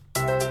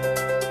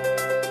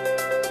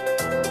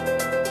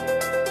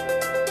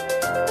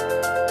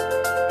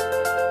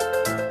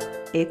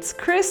it's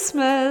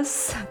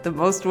Christmas, the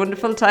most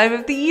wonderful time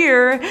of the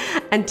year.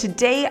 And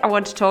today I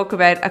want to talk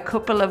about a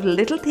couple of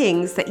little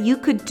things that you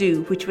could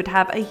do which would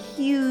have a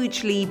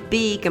hugely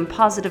big and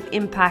positive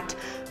impact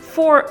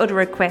for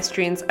other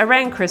equestrians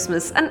around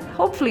Christmas, and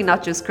hopefully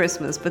not just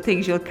Christmas, but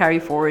things you'll carry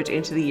forward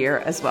into the year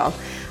as well.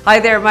 Hi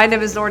there, my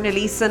name is Lorna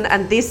Leeson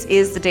and this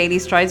is the Daily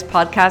Strides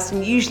podcast,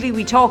 and usually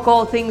we talk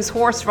all things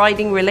horse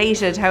riding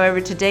related. However,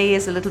 today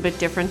is a little bit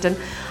different, and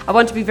I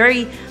want to be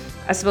very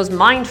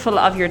mindful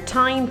of your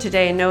time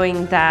today,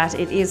 knowing that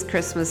it is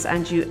Christmas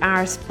and you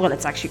are, well,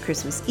 it's actually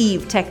Christmas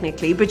Eve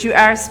technically, but you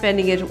are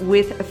spending it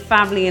with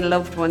family and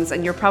loved ones,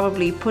 and you're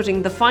probably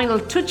putting the final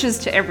touches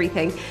to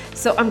everything.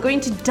 So I'm going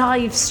to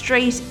dive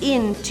straight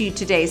into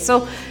today.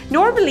 So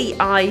normally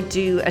I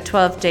do a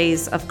 12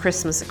 days of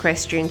Christmas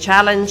equestrian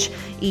challenge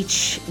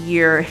each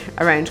year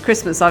around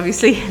Christmas,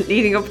 obviously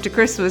leading up to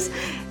Christmas.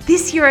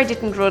 This year I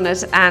didn't run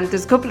it, and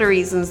there's a couple of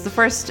reasons. The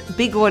first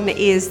big one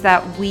is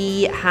that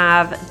we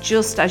have,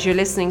 just as you're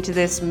listening to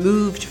this,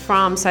 moved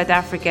from South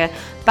Africa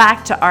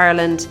back to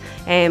Ireland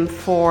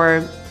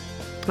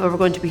we're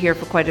going to be here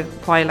for quite a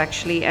while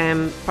actually,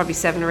 probably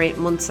 7 or 8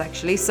 months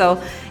actually.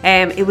 So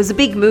it was a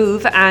big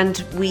move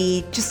and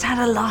we just had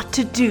a lot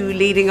to do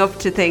leading up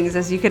to things,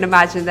 as you can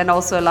imagine, then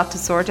also a lot to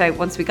sort out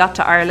once we got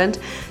to Ireland.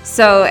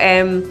 So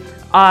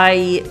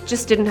I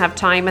just didn't have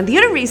time. And the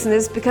other reason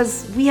is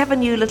because we have a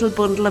new little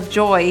bundle of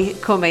joy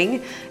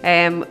coming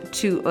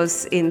to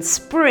us in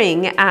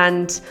spring.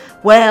 And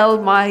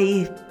well,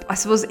 my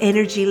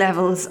energy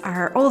levels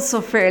are also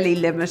fairly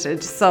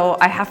limited. So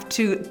I have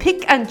to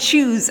pick and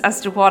choose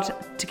as to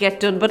what to get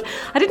done. But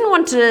I didn't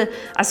want to,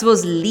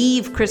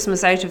 leave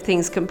Christmas out of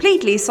things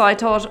completely. So I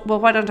thought, well,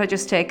 why don't I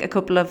just take a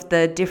couple of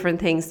the different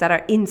things that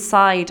are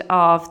inside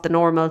of the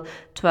normal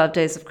 12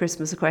 Days of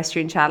Christmas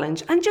Equestrian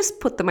Challenge and just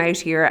put them out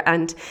here.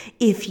 And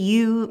if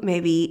you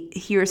maybe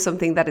hear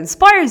something that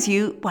inspires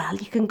you, well,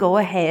 you can go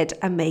ahead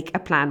and make a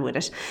plan with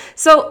it.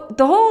 So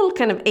the whole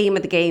kind of aim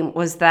of the game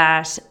was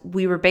that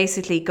we were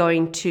basically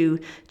going to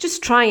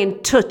just try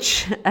and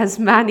touch as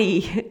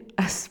many,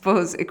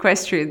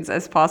 equestrians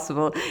as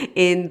possible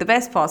in the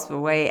best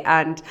possible way.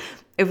 And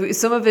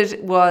some of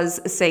it was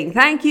saying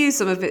thank you,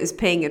 some of it is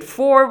paying it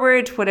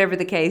forward, whatever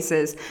the case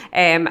is,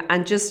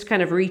 and just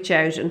kind of reach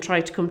out and try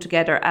to come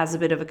together as a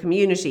bit of a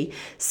community.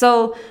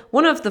 So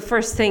one of the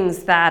first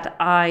things that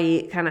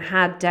I kind of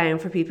had down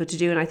for people to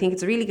do, and I think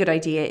it's a really good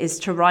idea, is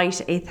to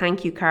write a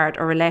thank you card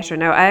or a letter.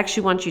 Now, I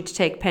actually want you to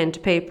take pen to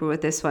paper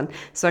with this one.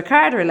 So a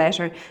card or a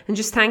letter, and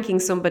just thanking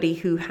somebody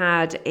who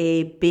had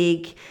a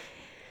big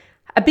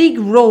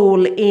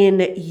role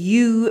in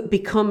you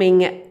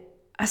becoming,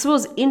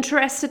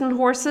 interested in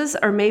horses,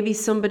 or maybe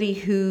somebody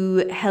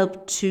who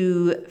helped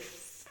to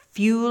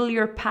fuel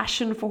your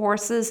passion for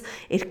horses.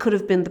 It could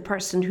have been the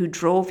person who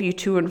drove you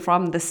to and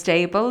from the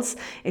stables.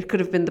 It could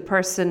have been the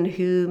person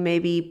who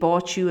maybe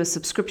bought you a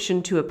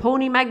subscription to a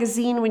pony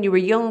magazine when you were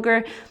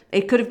younger.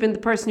 It could have been the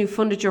person who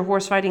funded your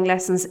horse riding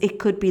lessons. It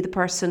could be the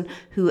person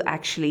who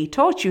actually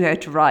taught you how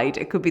to ride.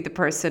 It could be the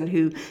person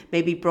who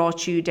maybe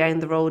brought you down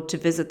the road to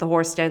visit the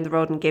horse down the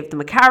road and gave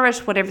them a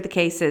carrot, whatever the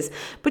case is.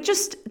 But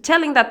just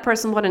telling that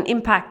person what an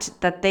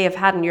impact that they have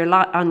had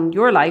on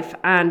your life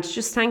and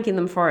just thanking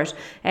them for it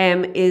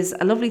is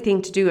a lovely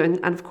thing to do.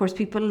 And of course,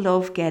 people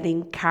love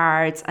getting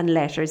cards and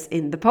letters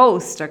in the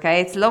post.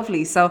 Okay, it's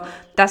lovely. So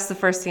that's the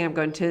first thing I'm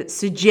going to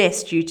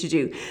suggest you to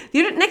do.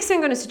 The next thing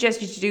I'm going to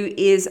suggest you to do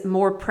is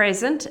more present.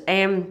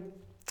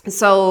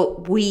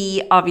 So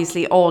we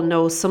obviously all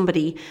know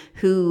somebody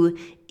who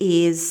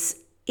is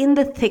in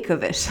the thick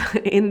of it,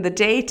 in the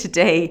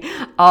day-to-day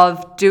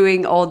of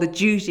doing all the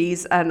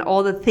duties and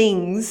all the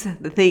things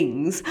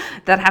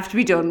that have to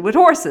be done with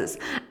horses.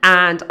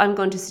 And I'm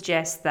going to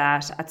suggest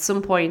that at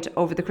some point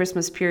over the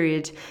Christmas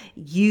period,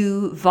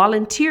 you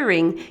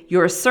volunteering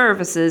your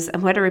services,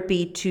 and whether it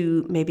be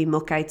to maybe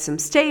muck out some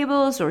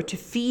stables or to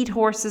feed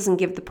horses and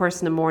give the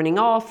person a morning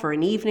off or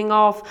an evening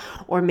off,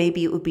 or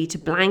maybe it would be to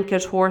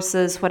blanket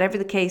horses, whatever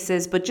the case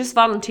is, but just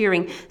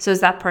volunteering so as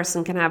that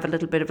person can have a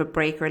little bit of a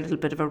break or a little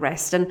bit of a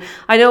rest. And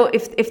I know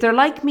if they're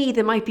like me,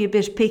 they might be a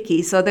bit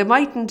picky, so they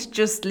mightn't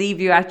just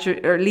leave you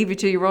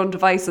to your own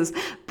devices,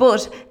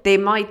 but they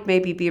might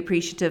maybe be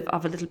appreciative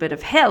of a little bit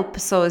of help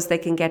so as they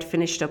can get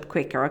finished up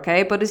quicker.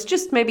 Okay, but it's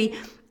just maybe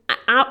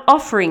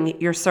offering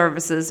your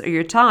services or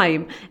your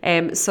time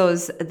so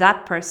as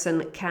that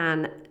person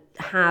can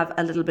have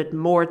a little bit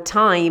more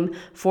time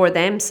for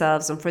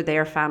themselves and for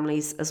their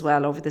families as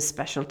well over this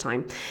special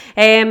time.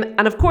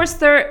 And of course,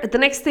 the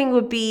next thing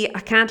would be, I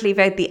can't leave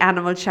out the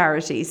animal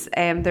charities.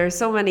 There are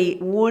so many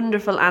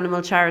wonderful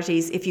animal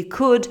charities. If you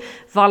could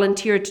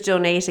volunteer to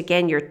donate,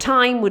 again, your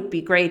time would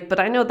be great, but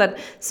I know that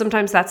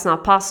sometimes that's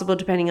not possible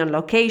depending on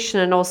location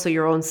and also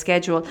your own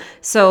schedule.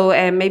 So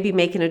maybe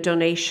making a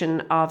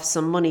donation of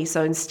some money.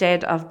 So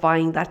instead of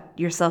buying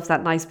yourself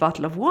that nice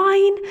bottle of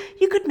wine,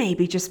 you could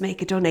maybe just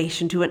make a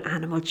donation to an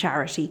animal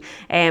charity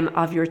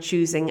of your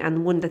choosing,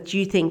 and one that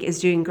you think is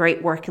doing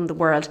great work in the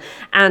world.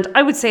 And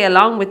I would say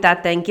along with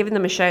that, then giving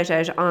them a shout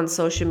out on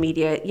social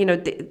media.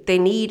 They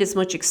need as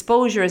much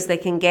exposure as they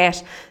can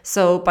get.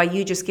 So by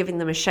you just giving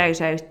them a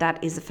shout out,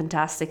 that is a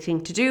fantastic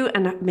thing to do,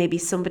 and maybe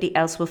somebody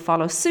else will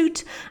follow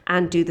suit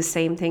and do the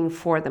same thing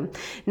for them.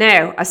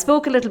 Now, I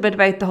spoke a little bit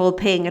about the whole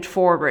paying it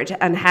forward,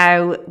 and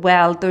how,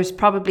 well, there's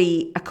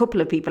probably a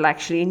couple of people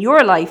actually in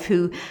your life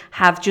who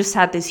have just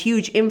had this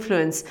huge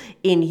influence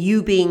in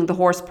you being the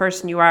horse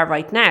person you are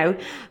right now.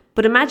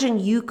 But imagine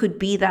you could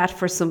be that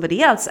for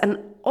somebody else, and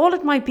all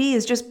it might be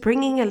is just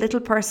bringing a little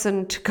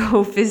person to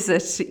go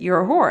visit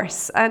your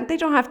horse, and they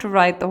don't have to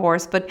ride the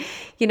horse, but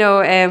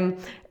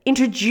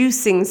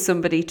introducing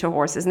somebody to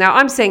horses. Now,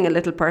 I'm saying a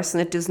little person.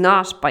 It does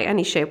not by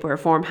any shape or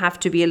form have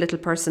to be a little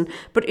person,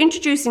 but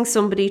introducing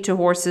somebody to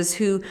horses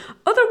who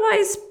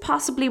otherwise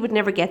possibly would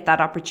never get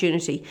that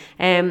opportunity.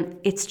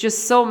 It's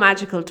just so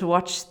magical to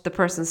watch the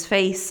person's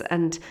face,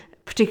 and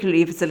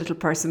particularly if it's a little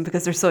person,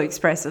 because they're so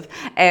expressive.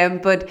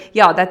 But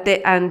yeah,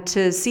 and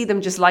to see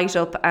them just light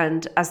up,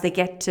 and as they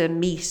get to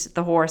meet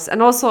the horse.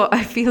 And also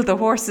I feel the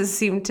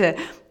horses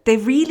they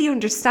really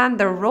understand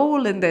their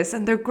role in this,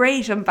 and they're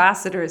great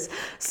ambassadors.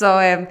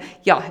 So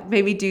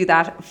maybe do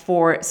that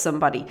for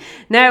somebody.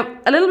 Now,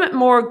 a little bit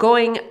more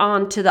going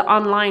on to the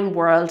online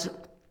world.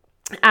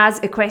 As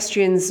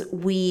equestrians,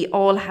 we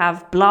all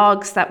have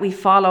blogs that we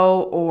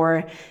follow,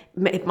 or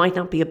it might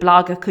not be a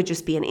blog, it could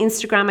just be an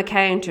Instagram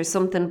account or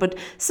something, but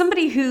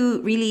somebody who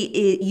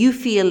really you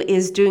feel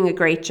is doing a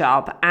great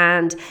job,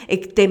 and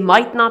they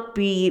might not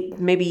be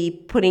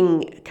maybe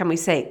putting, can we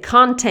say,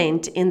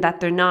 content in that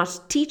they're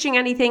not teaching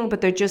anything, but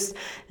they're just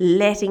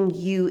letting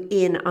you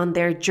in on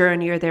their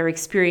journey or their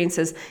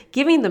experiences,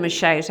 giving them a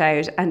shout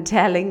out and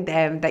telling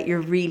them that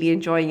you're really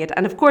enjoying it.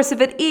 And of course, if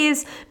it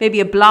is maybe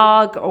a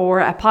blog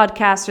or a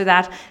podcast or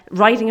that,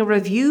 writing a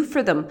review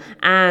for them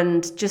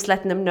and just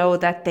letting them know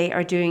that they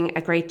are doing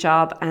a great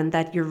job and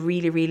that you're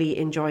really, really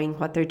enjoying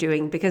what they're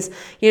doing. Because,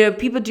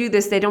 people do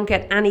this, they don't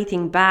get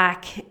anything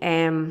back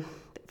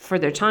for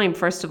their time,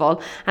 first of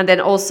all. And then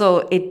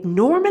also it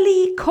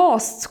normally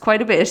costs quite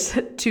a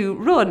bit to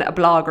run a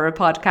blog or a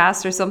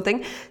podcast or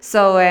something.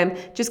 So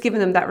just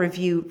giving them that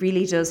review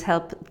really does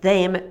help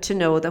them to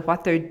know that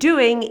what they're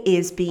doing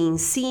is being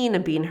seen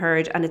and being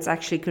heard, and it's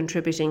actually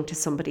contributing to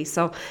somebody.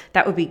 So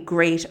that would be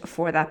great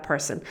for that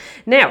person.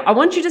 Now, I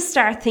want you to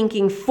start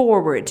thinking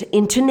forward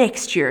into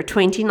next year,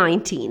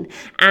 2019.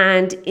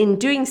 And in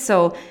doing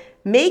so,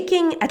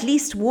 making at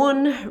least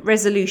one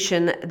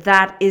resolution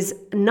that is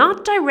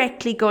not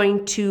directly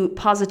going to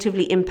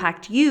positively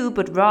impact you,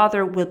 but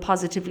rather will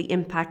positively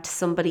impact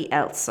somebody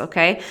else,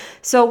 okay?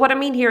 So what I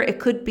mean here,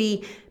 it could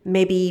be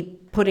maybe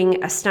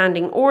putting a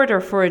standing order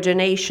for a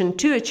donation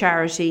to a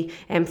charity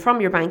from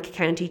your bank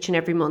account each and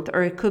every month,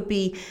 or it could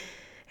be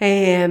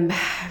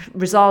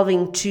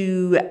resolving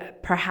to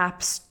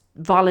perhaps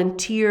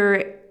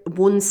volunteer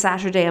one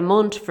Saturday a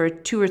month for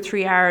 2 or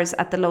 3 hours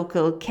at the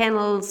local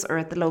kennels or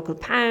at the local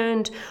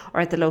pound or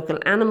at the local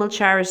animal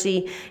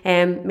charity.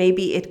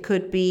 Maybe it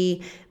could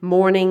be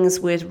mornings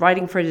with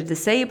Riding for the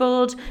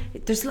Disabled.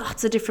 There's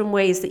lots of different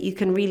ways that you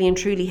can really and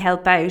truly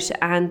help out,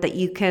 and that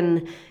you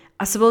can,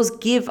 I suppose,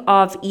 give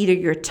of either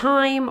your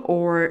time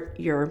or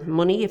your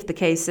money, if the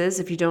case is.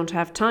 If you don't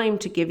have time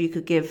to give, you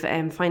could give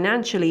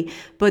financially,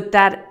 but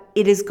that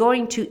it is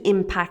going to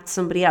impact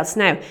somebody else.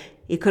 Now,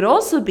 it could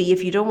also be,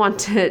 if you don't want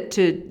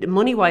to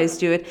money-wise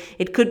do it,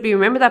 it could be,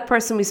 remember that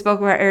person we spoke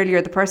about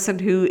earlier, the person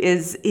who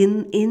is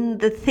in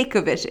the thick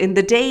of it, in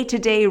the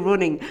day-to-day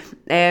running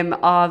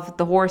of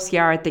the horse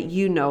yard that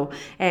you know.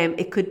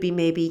 It could be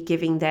maybe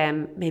giving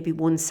them maybe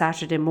one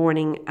Saturday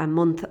morning a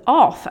month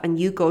off, and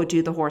you go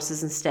do the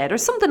horses instead, or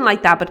something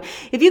like that. But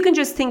if you can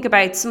just think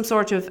about some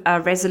sort of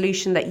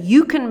resolution that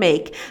you can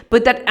make,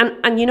 but that,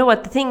 and you know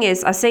what the thing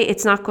is, I say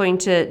it's not going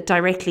to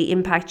directly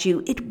impact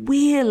you. It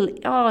will.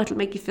 It'll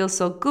make you feel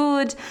so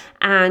good,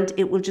 and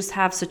it will just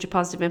have such a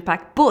positive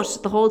impact. But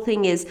the whole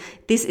thing is,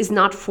 this is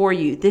not for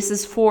you. This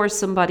is for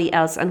somebody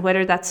else, and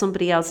whether that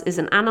somebody else is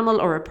an animal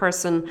or a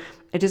person,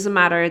 it doesn't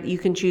matter. You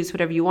can choose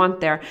whatever you want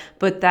there,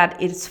 but that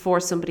it's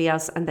for somebody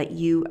else, and that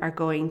you are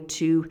going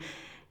to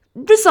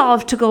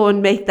resolve to go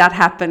and make that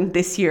happen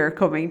this year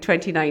coming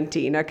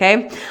 2019.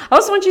 Okay, I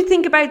also want you to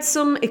think about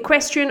some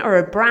equestrian or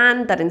a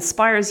brand that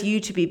inspires you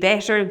to be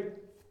better.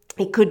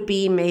 It could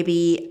be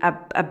maybe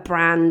a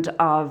brand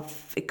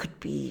of, it could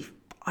be,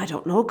 I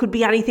don't know, it could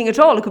be anything at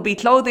all. It could be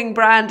clothing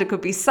brand, it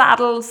could be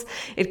saddles,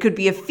 it could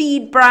be a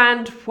feed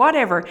brand,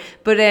 whatever.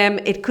 But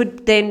it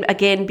could then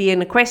again be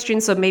an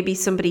equestrian, so maybe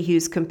somebody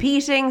who's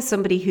competing,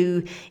 somebody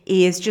who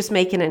is just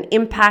making an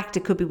impact.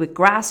 It could be with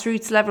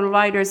grassroots level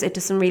riders, it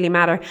doesn't really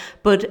matter.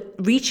 But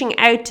reaching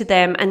out to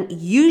them, and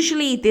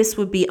usually this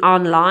would be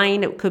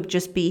online, it could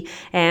just be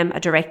a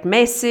direct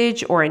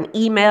message or an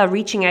email,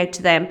 reaching out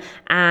to them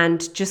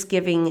and just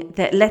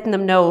letting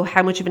them know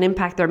how much of an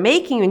impact they're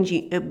making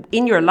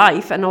in your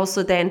life. life, and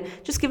also then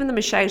just giving them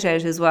a shout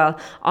out as well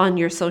on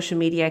your social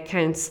media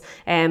accounts,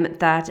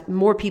 that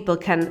more people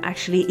can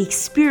actually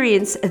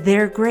experience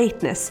their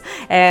greatness,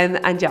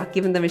 and yeah,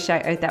 giving them a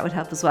shout out, that would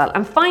help as well.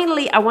 And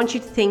finally, I want you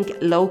to think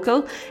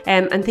local,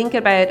 and think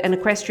about an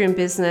equestrian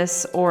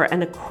business or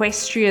an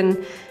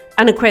equestrian,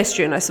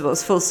 I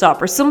suppose, full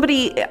stop, or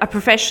somebody, a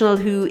professional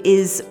who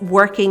is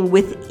working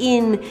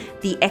within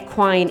the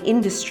equine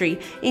industry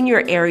in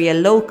your area,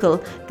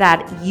 local, that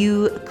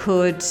you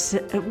could,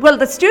 well,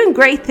 that's doing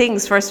great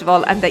things, first of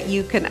all, and that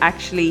you can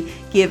actually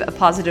give a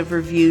positive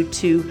review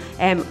to,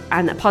 and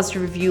a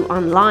positive review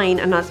online,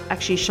 and not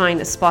actually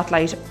shine a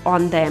spotlight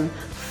on them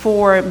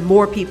for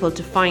more people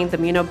to find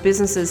them. You know,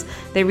 businesses,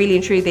 they really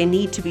and truly, they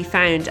need to be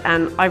found,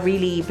 and I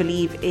really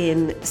believe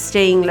in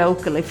staying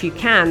local if you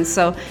can.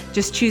 So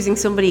just choosing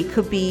somebody,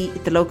 could be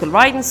the local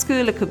riding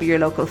school, it could be your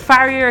local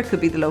farrier, it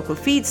could be the local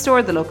feed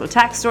store, the local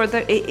tack store.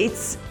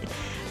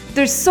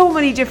 There's so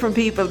many different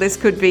people this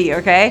could be,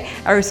 okay?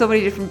 Or so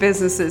many different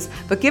businesses,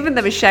 but giving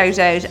them a shout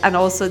out, and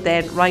also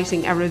then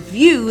writing a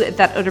review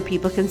that other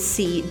people can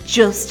see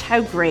just how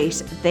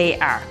great they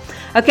are.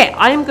 Okay,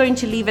 I'm going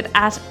to leave it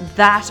at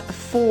that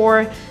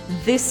for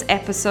this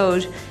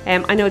episode.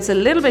 I know it's a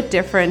little bit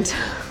different,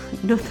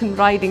 nothing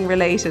riding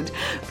related,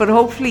 but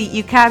hopefully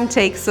you can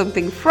take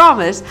something from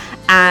it,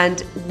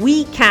 and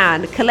we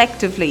can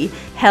collectively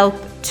help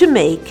to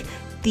make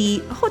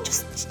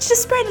just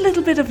spread a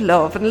little bit of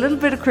love and a little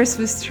bit of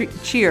Christmas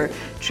cheer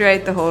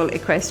throughout the whole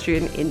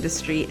equestrian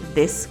industry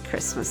this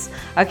Christmas.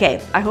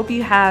 Okay, I hope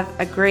you have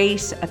a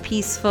great, a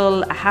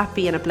peaceful, a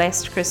happy and a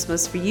blessed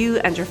Christmas for you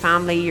and your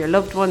family, your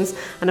loved ones,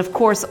 and of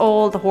course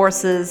all the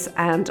horses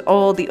and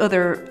all the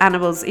other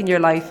animals in your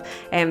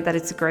life, that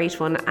it's a great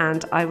one,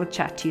 and I will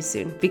chat to you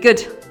soon. Be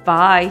good.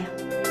 Bye.